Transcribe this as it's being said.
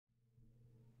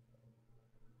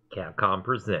Capcom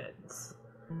presents.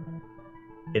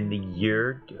 In the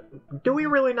year... Do we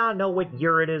really not know what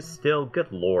year it is still? Good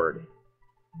lord.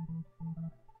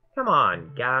 Come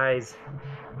on, guys.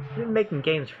 You've been making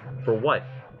games for what?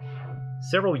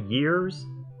 Several years?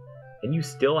 And you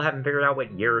still haven't figured out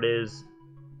what year it is?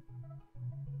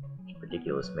 It's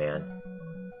ridiculous, man.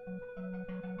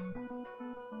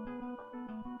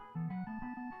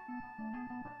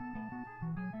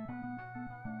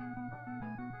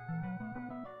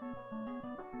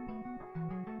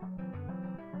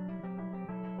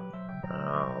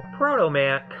 Proto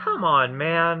Man, come on,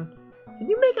 man. Can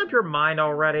you make up your mind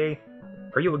already?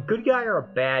 Are you a good guy or a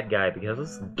bad guy? Because this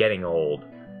is getting old.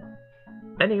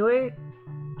 Anyway,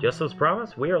 just as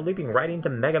promised, we are leaping right into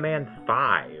Mega Man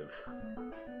 5.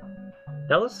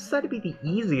 Now, this is said to be the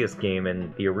easiest game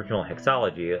in the original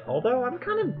Hexology, although I'm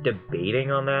kind of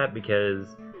debating on that because,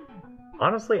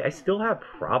 honestly, I still have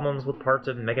problems with parts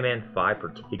of Mega Man 5,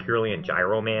 particularly in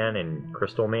Gyro Man and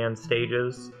Crystal Man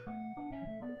stages.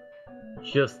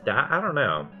 Just, I don't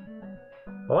know.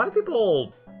 A lot of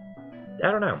people... I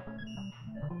don't know.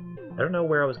 I don't know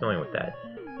where I was going with that.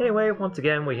 Anyway, once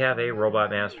again, we have a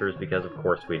Robot Masters, because of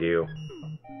course we do.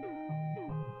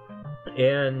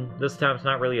 And this time it's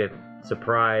not really a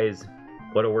surprise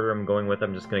what order I'm going with.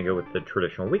 I'm just going to go with the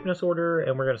traditional weakness order,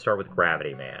 and we're going to start with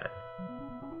Gravity Man.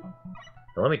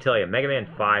 Now, let me tell you, Mega Man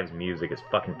 5's music is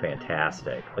fucking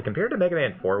fantastic. Like, compared to Mega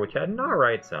Man 4, which had an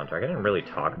alright soundtrack, I didn't really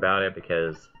talk about it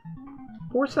because...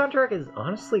 4's soundtrack is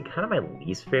honestly kind of my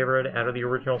least favorite out of the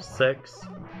original 6.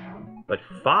 But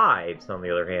 5's, on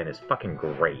the other hand, is fucking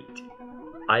great.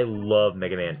 I love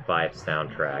Mega Man 5's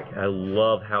soundtrack. I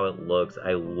love how it looks.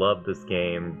 I love this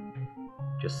game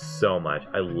just so much.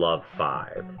 I love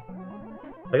 5.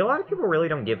 Like, a lot of people really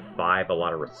don't give 5 a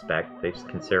lot of respect. They just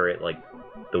consider it, like,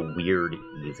 the weird,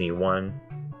 easy one.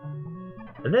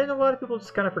 And then a lot of people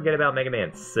just kind of forget about Mega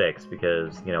Man 6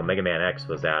 because, you know, Mega Man X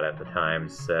was out at the time,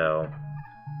 so...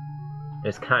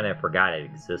 just kind of forgot it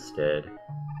existed.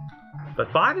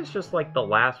 But 5 is just like the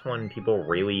last one people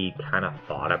really kind of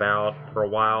thought about for a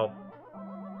while.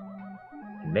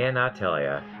 And man, I tell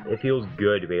ya, it feels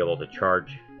good to be able to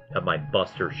charge up my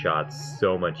buster shots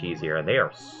so much easier, and they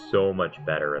are so much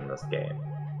better in this game.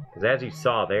 Because as you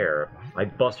saw there, my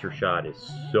buster shot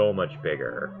is so much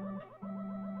bigger.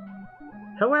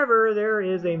 However, there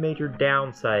is a major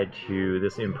downside to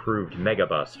this improved Mega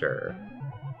Buster.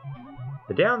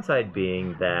 The downside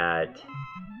being that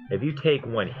if you take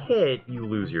one hit, you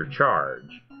lose your charge.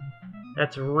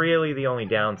 That's really the only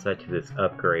downside to this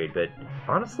upgrade, but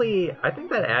honestly, I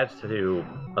think that adds to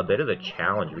a bit of the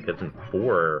challenge, because in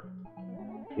 4,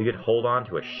 you could hold on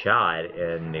to a shot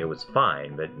and it was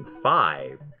fine, but in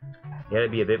 5, you had to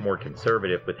be a bit more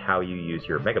conservative with how you use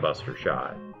your Mega Buster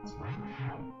shot.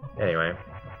 Anyway,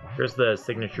 here's the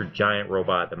signature giant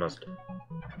robot that must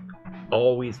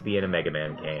always be in a Mega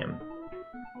Man game.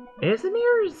 Isn't he,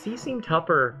 or does he seem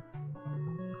tougher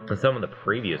than some of the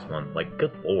previous ones? Like,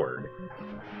 good lord.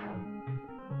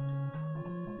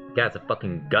 Guy's a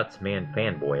fucking Guts Man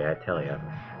fanboy, I tell ya.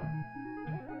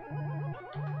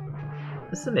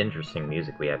 This is some interesting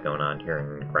music we have going on here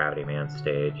in Gravity Man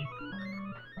stage.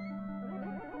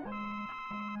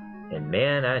 And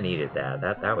man, I needed that.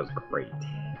 That was great.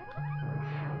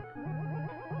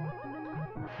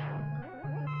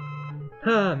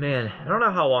 Ah, man, I don't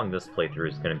know how long this playthrough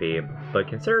is going to be, but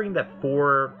considering that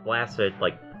 4 lasted,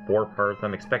 like, 4 parts,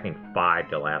 I'm expecting 5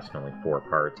 to last only 4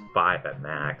 parts. 5 at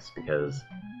max, because...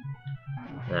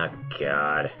 oh,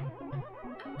 God.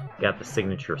 Got the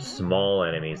signature small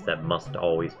enemies that must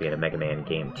always be in a Mega Man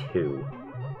game, too.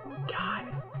 God.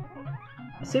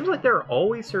 It seems like there are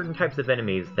always certain types of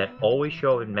enemies that always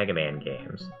show up in Mega Man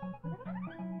games.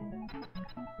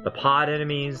 The pod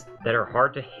enemies that are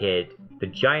hard to hit, the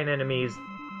giant enemies,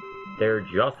 they're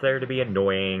just there to be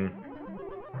annoying.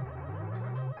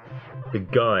 The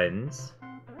guns.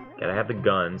 Gotta have the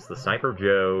guns. The Sniper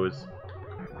Joes.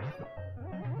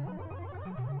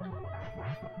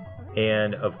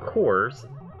 And, of course,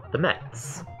 the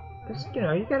Mets. Because, you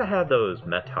know, you gotta have those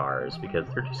Metars because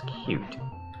they're just cute.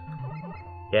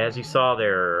 Yeah, as you saw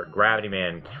there, Gravity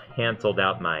Man canceled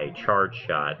out my charge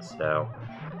shot, so...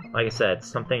 like I said,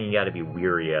 something you gotta be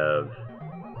weary of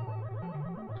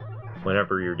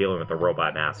whenever you're dealing with the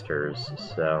Robot Masters.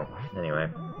 So, anyway.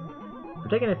 I'm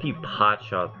taking a few pot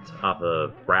shots off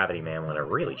of Gravity Man when I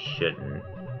really shouldn't.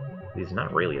 He's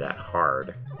not really that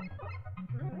hard.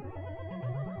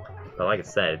 But like I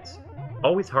said, it's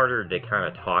always harder to kind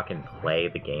of talk and play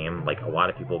the game. Like, a lot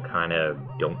of people kind of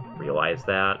don't realize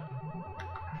that.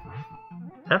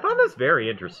 I found this very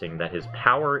interesting, that his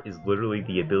power is literally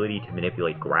the ability to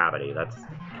manipulate gravity. That's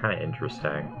kind of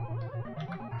interesting.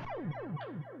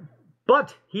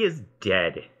 But he is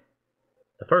dead.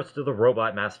 The first of the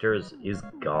Robot Masters is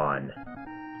gone.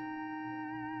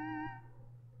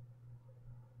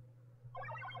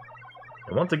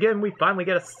 And once again, we finally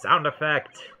get a sound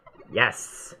effect.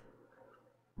 Yes!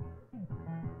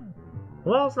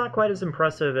 Well, it's not quite as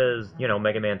impressive as, you know,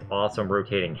 Mega Man's awesome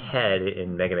rotating head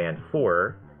in Mega Man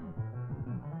 4.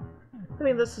 I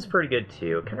mean, this is pretty good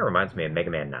too. It kind of reminds me of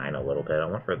Mega Man 9 a little bit. I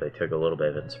wonder if they took a little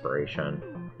bit of inspiration.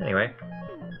 Anyway,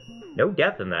 no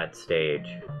death in that stage.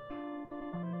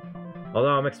 Although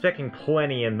I'm expecting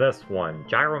plenty in this one.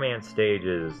 Gyro Man stage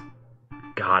is...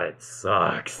 God, it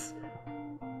sucks.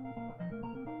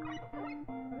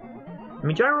 I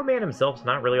mean, Gyro Man himself's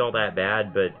not really all that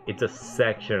bad, but it's a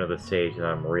section of the stage that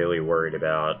I'm really worried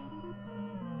about.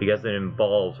 Because it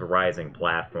involves rising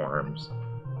platforms.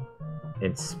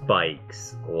 And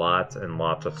spikes. Lots and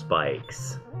lots of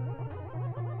spikes.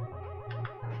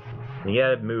 And you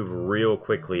gotta move real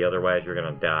quickly, otherwise you're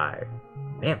gonna die.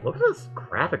 Man, look at this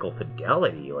graphical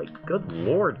fidelity. Like, good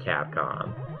lord,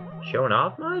 Capcom. Showing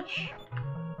off much?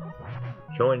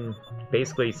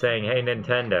 Basically saying, hey,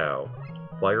 Nintendo,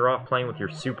 while you're off playing with your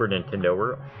Super Nintendo,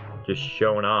 we're just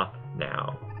showing off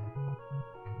now.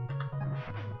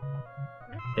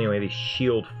 Anyway, these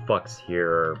shield fucks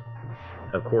here are,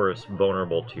 of course,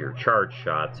 vulnerable to your charge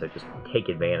shot, so just take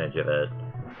advantage of it.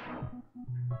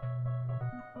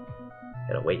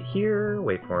 Gotta wait here,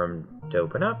 wait for him to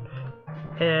open up,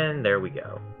 and there we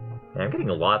go. And I'm getting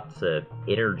lots of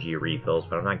energy refills,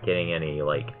 but I'm not getting any,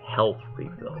 like, health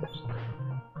refills.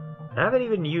 I haven't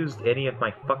even used any of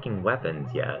my fucking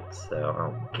weapons yet, so...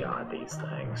 Oh god, these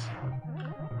things.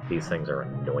 These things are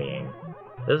annoying.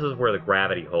 This is where the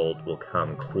gravity hold will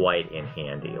come quite in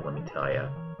handy, let me tell you.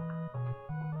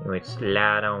 Anyway,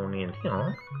 slide on in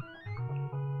here,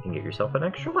 and get yourself an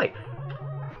extra life.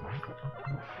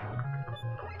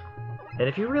 And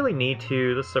if you really need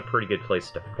to, this is a pretty good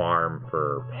place to farm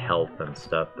for health and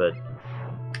stuff, but...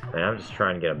 Man, I'm just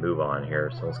trying to get a move on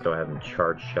here, so let's go ahead and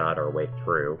charge shot our way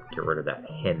through. Get rid of that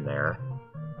hin there.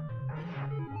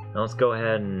 Now let's go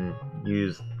ahead and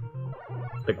use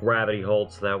the gravity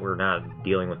hold so that we're not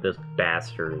dealing with this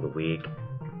bastard of the week.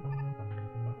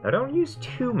 Now don't use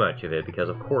too much of it, because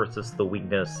of course this is the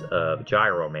weakness of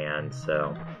Gyro Man,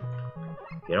 so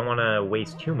you don't want to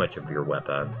waste too much of your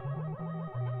weapon,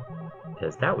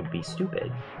 because that would be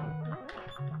stupid.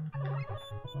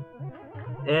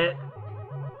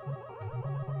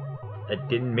 I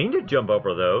didn't mean to jump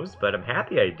over those, but I'm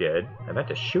happy I did. I meant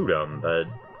to shoot them, but...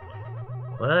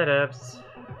 whatevs.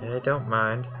 I don't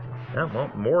mind. I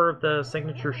want more of the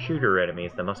signature shooter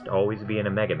enemies that must always be in a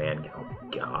Mega Man. Oh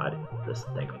god, this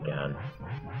thing again.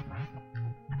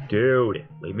 Dude,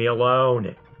 leave me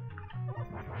alone!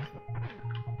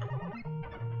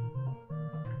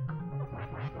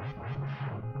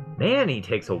 Man, he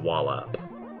takes a wallop.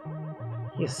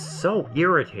 He is so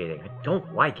irritating. I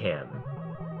don't like him.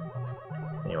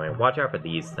 Anyway, watch out for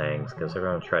these things, because they're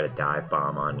going to try to dive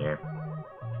bomb on you.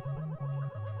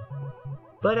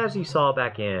 But as you saw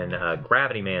back in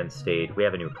Gravity Man's stage, we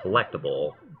have a new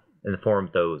collectible in the form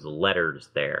of those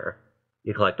letters there.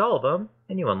 You collect all of them,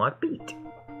 and you unlock Beat.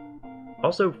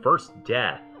 Also, First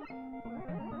Death.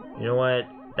 You know what?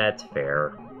 That's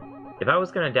fair. If I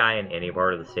was going to die in any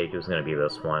part of the stage, it was going to be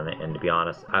this one. And to be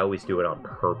honest, I always do it on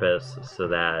purpose so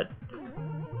that,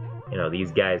 you know,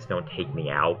 these guys don't take me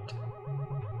out.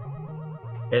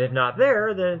 And if not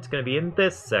there, then it's going to be in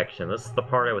this section. This is the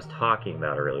part I was talking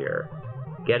about earlier.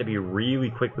 You got to be really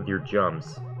quick with your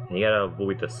jumps, and you got to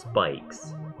avoid the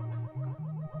spikes.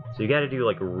 So you got to do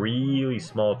like really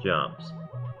small jumps.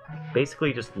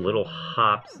 Basically just little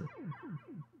hops.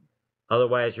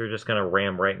 Otherwise you're just going to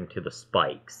ram right into the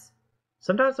spikes.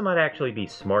 Sometimes it might actually be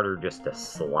smarter just to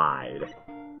slide.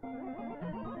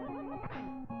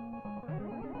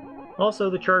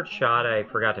 Also, the charge shot, I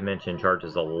forgot to mention,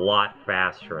 charges a lot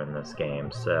faster in this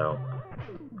game, so...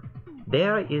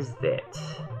 there is that.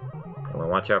 And we'll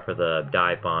watch out for the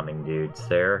dive bombing dudes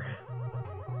there.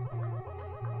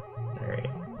 Alright.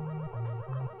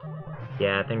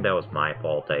 Yeah, I think that was my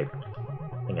fault. I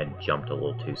think I jumped a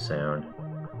little too soon.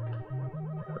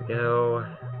 There we go.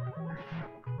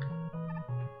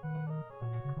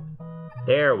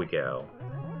 There we go.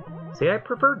 See, I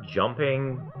prefer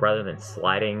jumping rather than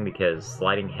sliding because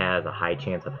sliding has a high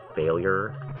chance of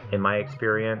failure in my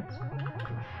experience.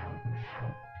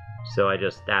 So I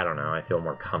don't know, I feel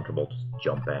more comfortable just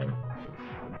jumping.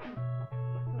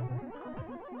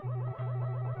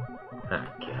 Oh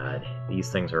god,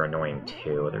 these things are annoying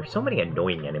too. There's so many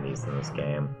annoying enemies in this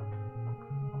game.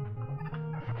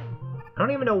 I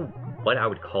don't even know what I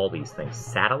would call these things.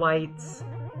 Satellites?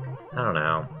 I don't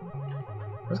know.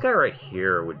 This guy right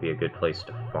here would be a good place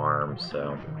to farm,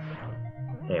 so...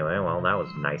 Anyway, well, that was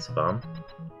nice of him.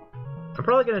 I'm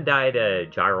probably gonna die to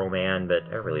Gyro Man, but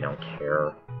I really don't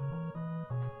care.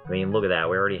 I mean, look at that.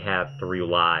 We already have 3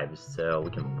 lives, so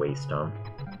we can waste them.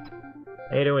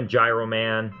 How you doing, Gyro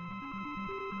Man?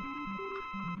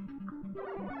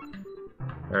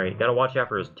 Alright, you gotta watch out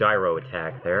for his gyro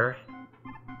attack there.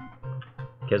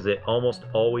 Because it almost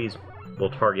always will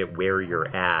target where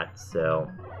you're at, so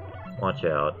watch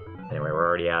out. Anyway, we're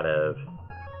already out of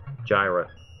gyro,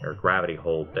 or gravity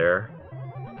hold there.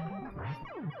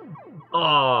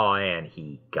 Oh, and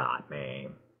he got me.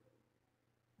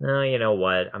 Oh, you know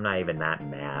what? I'm not even that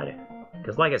mad.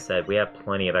 Because like I said, we have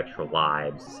plenty of extra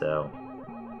lives, so...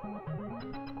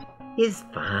 It's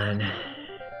fine.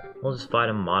 We'll just fight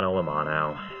him mano a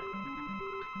mano.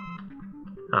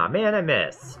 Aw, man, I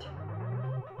missed.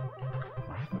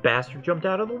 Bastard jumped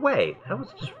out of the way. That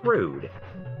was just rude.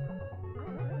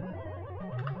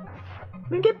 I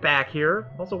mean, get back here.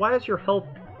 Also, why is your health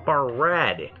bar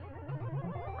red?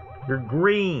 You're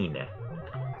green.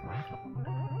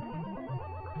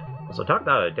 Also, talk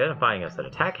about identifying as an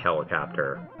attack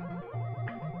helicopter.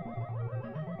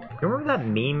 You remember that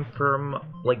meme from,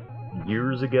 like,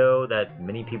 years ago that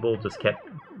many people just kept...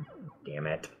 Damn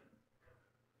it.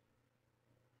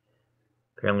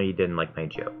 Apparently you didn't like my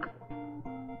joke.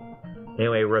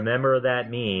 Anyway, remember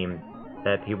that meme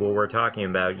that people were talking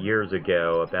about years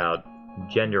ago about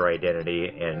gender identity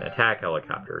in attack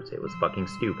helicopters? It was fucking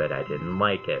stupid. I didn't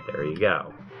like it. There you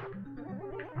go.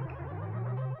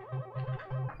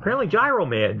 Apparently Gyro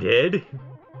Man did.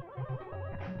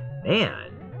 Man.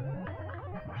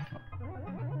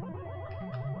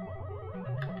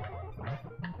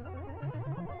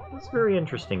 It's very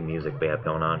interesting music they have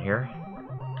going on here.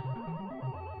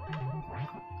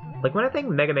 Like, when I think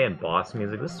Mega Man boss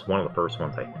music, this is one of the first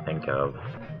ones I think of.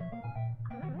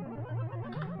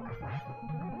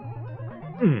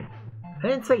 I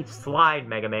didn't say slide,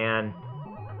 Mega Man.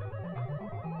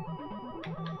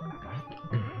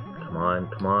 Come on,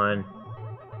 come on.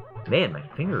 Man, my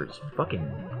finger is fucking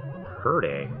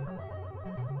hurting.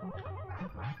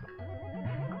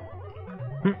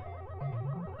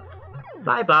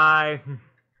 Bye-bye.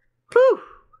 Whew!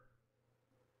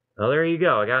 Well, there you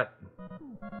go. I got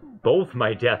both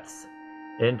my deaths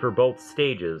in for both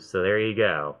stages, so there you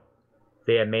go.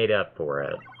 See, I made up for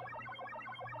it.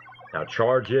 Now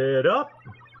charge it up!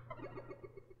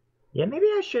 Yeah, maybe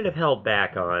I should have held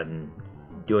back on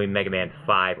doing Mega Man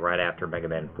 5 right after Mega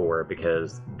Man 4,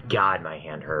 because, God, my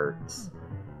hand hurts.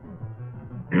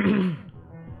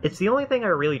 It's the only thing I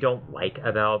really don't like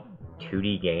about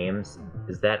 2D games,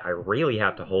 is that I really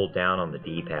have to hold down on the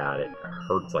D-pad. It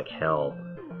hurts like hell.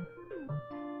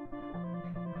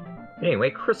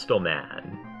 Anyway, Crystal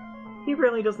Man. He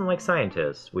really doesn't like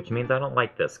scientists, which means I don't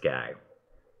like this guy.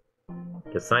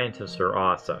 Because scientists are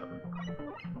awesome.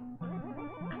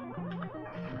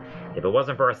 If it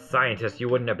wasn't for a scientist, you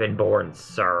wouldn't have been born,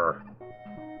 sir.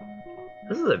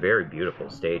 This is a very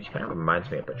beautiful stage. Kind of reminds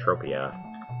me of Petropia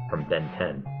from Ben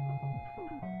 10.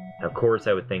 Of course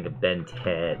I would think of Ben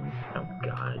 10. Oh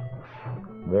god.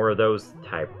 More of those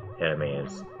type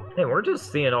enemies. Hey, we're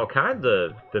just seeing all kinds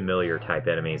of familiar type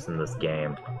enemies in this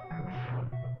game.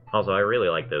 Also, I really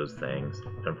like those things.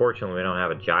 Unfortunately, we don't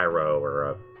have a gyro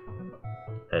or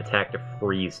an attack to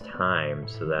freeze time,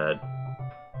 so that...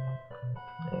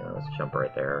 Anyway, let's jump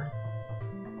right there.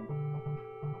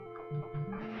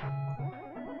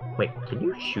 Wait, can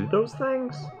you shoot those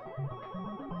things?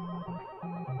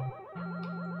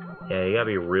 Yeah, you gotta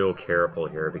be real careful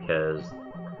here, because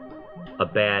a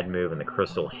bad move and the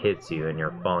crystal hits you and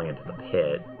you're falling into the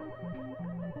pit.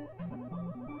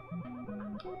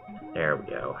 There we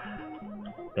go.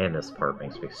 Man, this part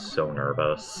makes me so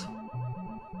nervous.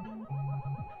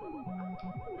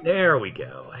 There we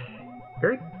go.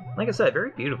 Very, like I said,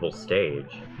 very beautiful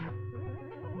stage.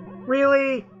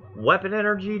 Really? Weapon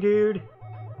energy, dude?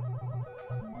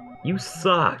 You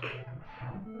suck.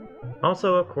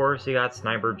 Also, of course, you got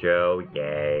Sniper Joe.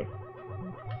 Yay.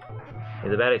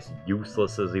 He's about as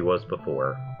useless as he was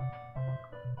before.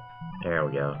 There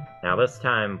we go. Now this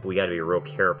time, we gotta be real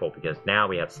careful, because now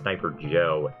we have Sniper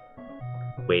Joe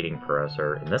waiting for us,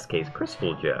 or in this case,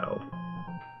 Crystal Joe.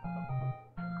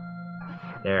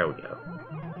 There we go.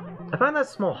 I find that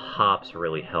small hops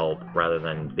really help, rather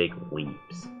than big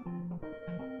leaps.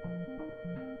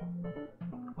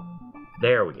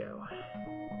 There we go.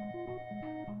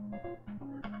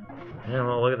 And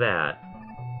well, look at that.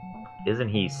 Isn't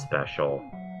he special?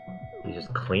 He's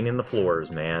just cleaning the floors,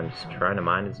 man. Just trying to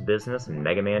mind his business, and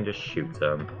Mega Man just shoots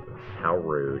him. How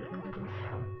rude.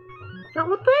 Oh,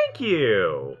 well, thank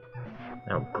you!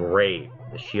 Oh, great.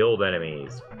 The shield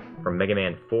enemies from Mega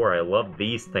Man 4. I love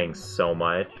these things so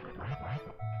much.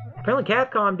 Apparently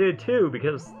Capcom did too,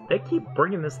 because they keep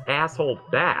bringing this asshole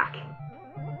back.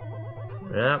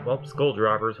 Yeah, well, Skull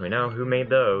Droppers, we know who made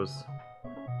those.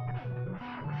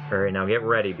 Alright, now get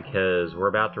ready, because we're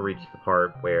about to reach the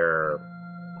part where...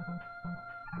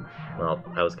 Well,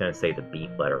 I was gonna say the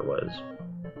beat letter was.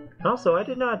 Also, I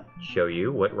did not show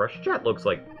you what Rush Jet looks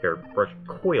like, or Rush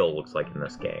Coil looks like in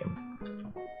this game.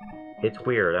 It's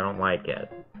weird, I don't like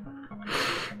it.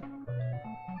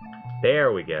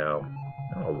 There we go.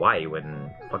 I don't know why you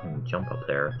wouldn't fucking jump up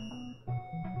there.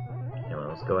 Anyway,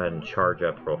 let's go ahead and charge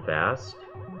up real fast.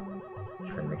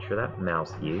 Try to make sure that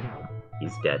mouse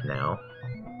he's dead now.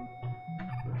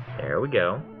 There we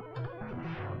go.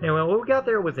 Anyway, what we got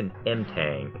there was an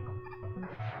M-Tank.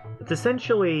 It's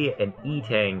essentially an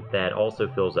E-Tank that also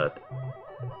fills up,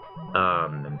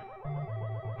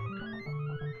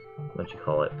 what you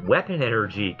call it? Weapon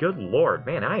energy. Good lord,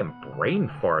 man, I am brain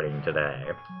farting today.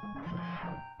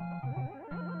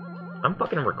 I'm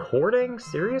fucking recording?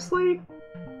 Seriously?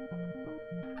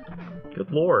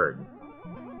 Good lord.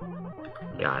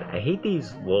 God, I hate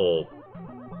these little...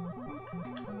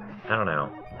 I don't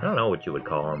know what you would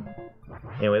call them.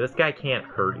 Anyway, this guy can't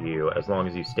hurt you as long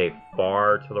as you stay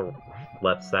far to the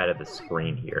left side of the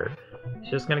screen here.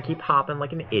 He's just gonna keep hopping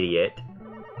like an idiot.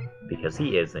 Because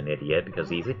he is an idiot, because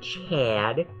he's a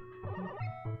Chad.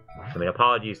 I mean,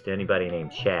 apologies to anybody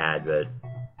named Chad, but...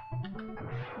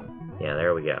 Yeah,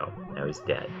 there we go. Now he's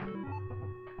dead.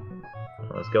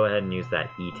 Well, let's go ahead and use that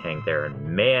E-Tank there,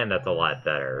 and man, that's a lot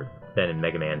better than in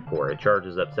Mega Man 4. It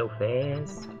charges up so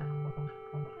fast.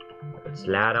 Let's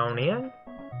slide on in.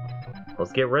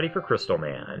 Let's get ready for Crystal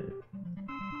Man.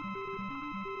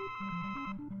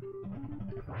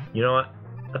 You know what?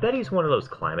 I bet he's one of those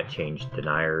climate change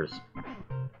deniers.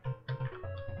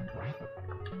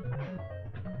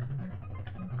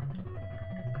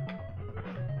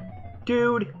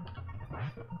 Dude!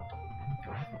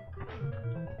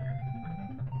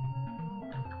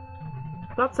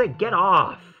 About to say, get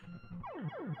off!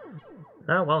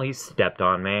 Oh, well, he stepped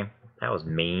on me. That was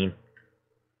mean.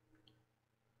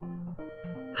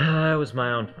 That was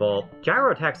my own fault.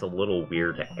 Gyro attack's a little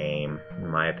weird to aim, in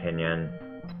my opinion.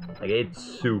 Like, it's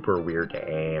super weird to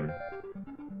aim.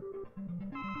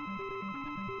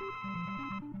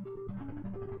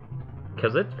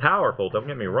 Because it's powerful, don't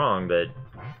get me wrong, but...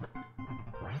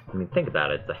 I mean, think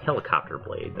about it, it's a helicopter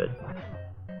blade, but...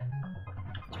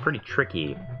 It's pretty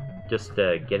tricky just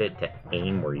to get it to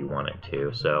aim where you want it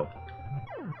to, so...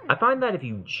 I find that if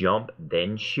you jump,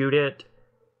 then shoot it,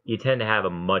 you tend to have a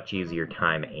much easier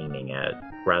time aiming it,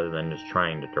 rather than just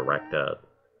trying to direct it.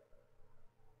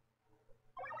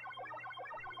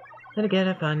 Then again,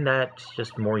 I find that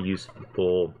just more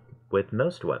useful with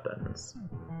most weapons.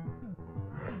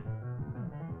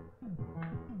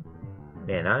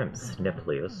 Man, I'm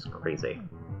sniffly, this is crazy.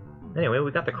 Anyway,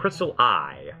 we got the Crystal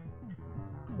Eye,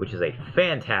 which is a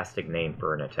fantastic name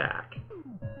for an attack.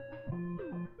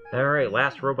 Alright,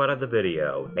 last robot of the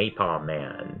video, Napalm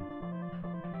Man.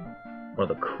 One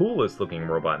of the coolest looking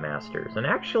robot masters, and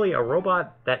actually a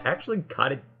robot that actually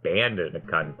got it banned in a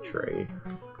country.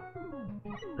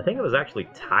 I think it was actually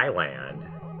Thailand.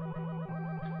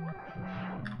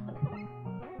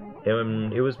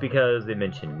 It was because they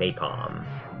mentioned napalm.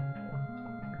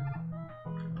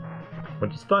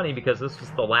 Which is funny because this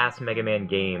was the last Mega Man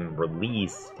game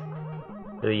released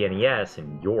for the NES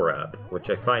in Europe, which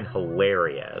I find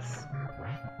hilarious.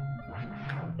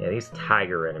 Yeah, these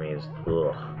tiger enemies,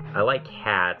 ugh. I like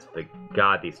cats, but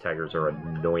god, these tigers are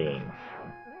annoying.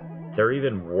 They're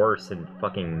even worse than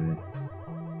fucking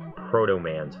Proto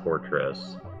Man's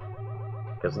fortress.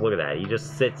 Because look at that, he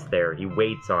just sits there, he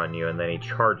waits on you, and then he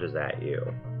charges at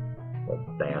you. Little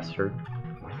bastard.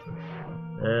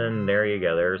 And there you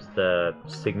go, there's the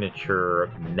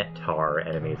signature Metar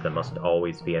enemies that must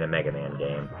always be in a Mega Man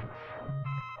game.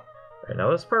 Right,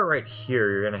 now this part right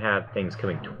here, you're going to have things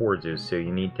coming towards you, so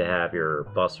you need to have your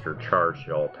Buster charged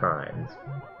at all times.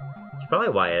 Which is probably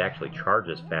why it actually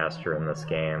charges faster in this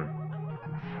game.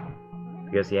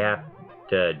 Because you have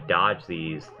to dodge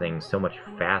these things so much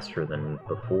faster than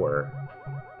before.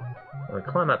 I'm going to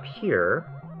climb up here,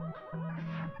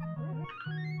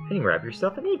 and you grab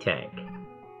yourself an E-Tank.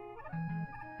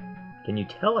 Can you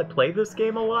tell I play this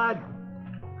game a lot?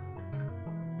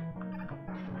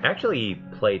 I actually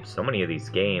played so many of these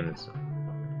games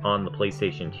on the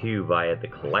PlayStation 2 via the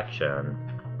collection.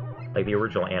 like the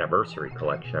original Anniversary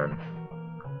Collection.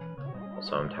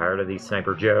 So I'm tired of these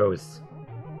Sniper Joes.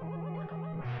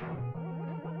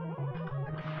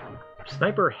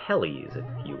 Sniper Helis,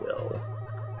 if you will.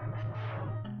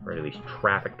 Rid of these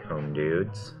traffic cone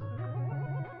dudes.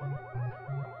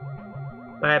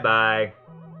 Bye-bye.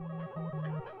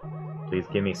 Please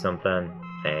give me something.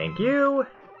 Thank you!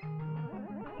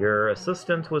 Your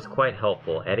assistance was quite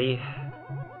helpful, Eddie.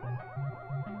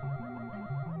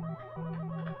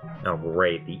 Oh,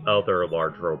 great. The other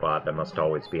large robot that must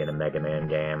always be in a Mega Man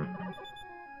game.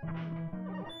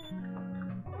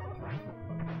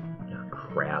 Oh,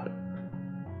 crap.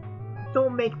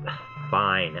 Don't make...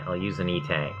 Fine, I'll use an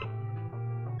E-Tank.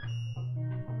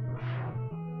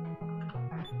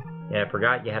 Yeah, I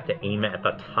forgot you have to aim it at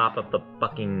the top of the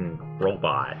fucking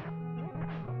robot.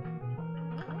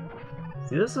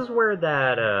 See, this is where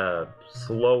that,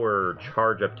 slower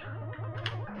charge up...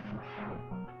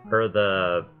 Or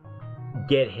the...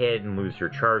 get hit and lose your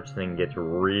charge thing gets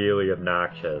really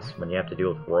obnoxious when you have to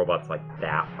deal with robots like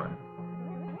that one.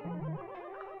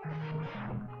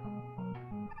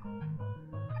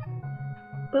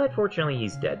 But fortunately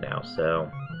he's dead now, so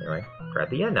anyway, grab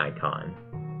the end icon.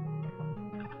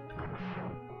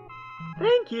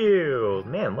 Thank you!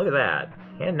 Man, look at that.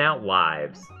 Handing out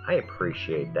lives. I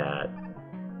appreciate that.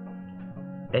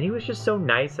 And he was just so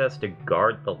nice as to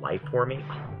guard the life for me.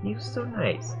 Oh, he was so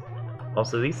nice.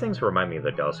 Also, these things remind me of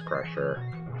the Dust Crusher.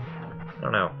 I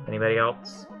don't know. Anybody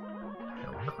else?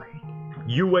 Oh, great.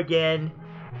 You again?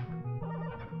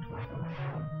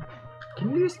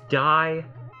 Can you just die?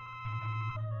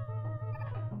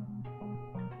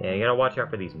 Yeah, you gotta watch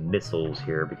out for these missiles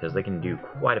here, because they can do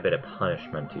quite a bit of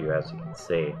punishment to you, as you can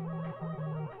see.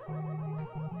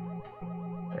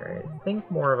 Alright, I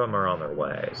think more of them are on their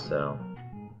way, so...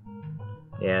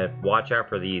 Yeah, watch out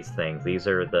for these things. These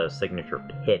are the signature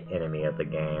pit enemy of the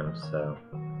game, so...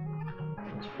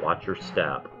 Just watch your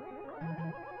step.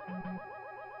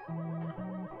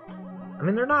 I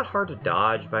mean, they're not hard to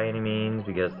dodge by any means,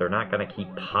 because they're not gonna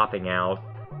keep popping out,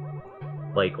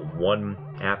 like, one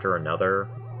after another,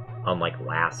 unlike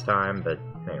last time, but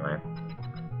anyway.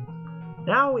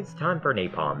 Now it's time for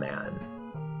Napalm Man.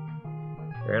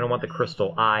 You're gonna want the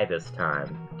Crystal Eye this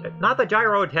time. Not the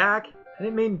Gyro Attack! I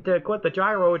didn't mean to quit the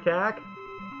Gyro Attack!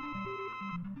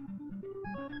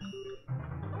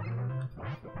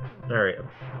 Alright.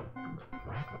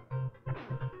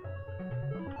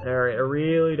 Alright, I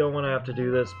really don't want to have to do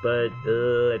this, but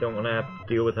I don't want to have to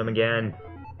deal with him again.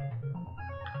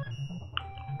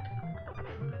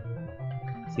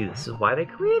 See, this is why they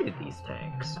created these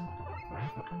tanks.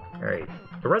 Alright,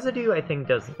 the residue, I think,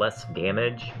 does less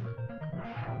damage,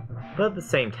 but at the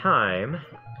same time,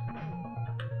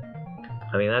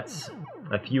 I mean, that's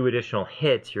a few additional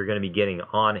hits you're going to be getting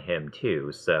on him,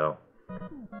 too, so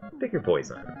pick your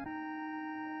poison.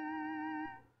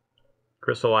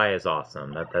 Crystal Eye is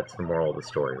awesome. That's the moral of the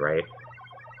story, right?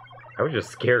 I was just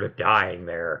scared of dying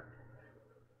there.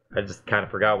 I just kind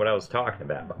of forgot what I was talking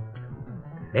about.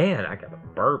 Man, I got the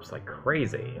burps like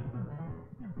crazy.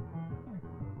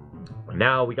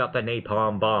 Now we got the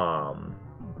Napalm Bomb.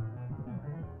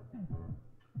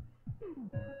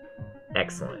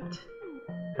 Excellent.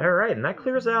 Alright, and that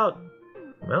clears out,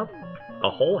 well, a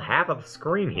whole half of the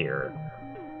screen here.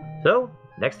 So,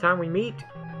 next time we meet...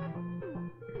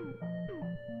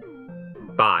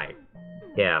 Bye.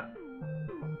 Yeah.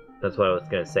 That's what I was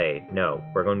gonna say. No,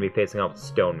 we're going to be facing off with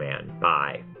Stone Man.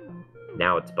 Bye.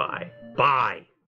 Now it's bye. Bye!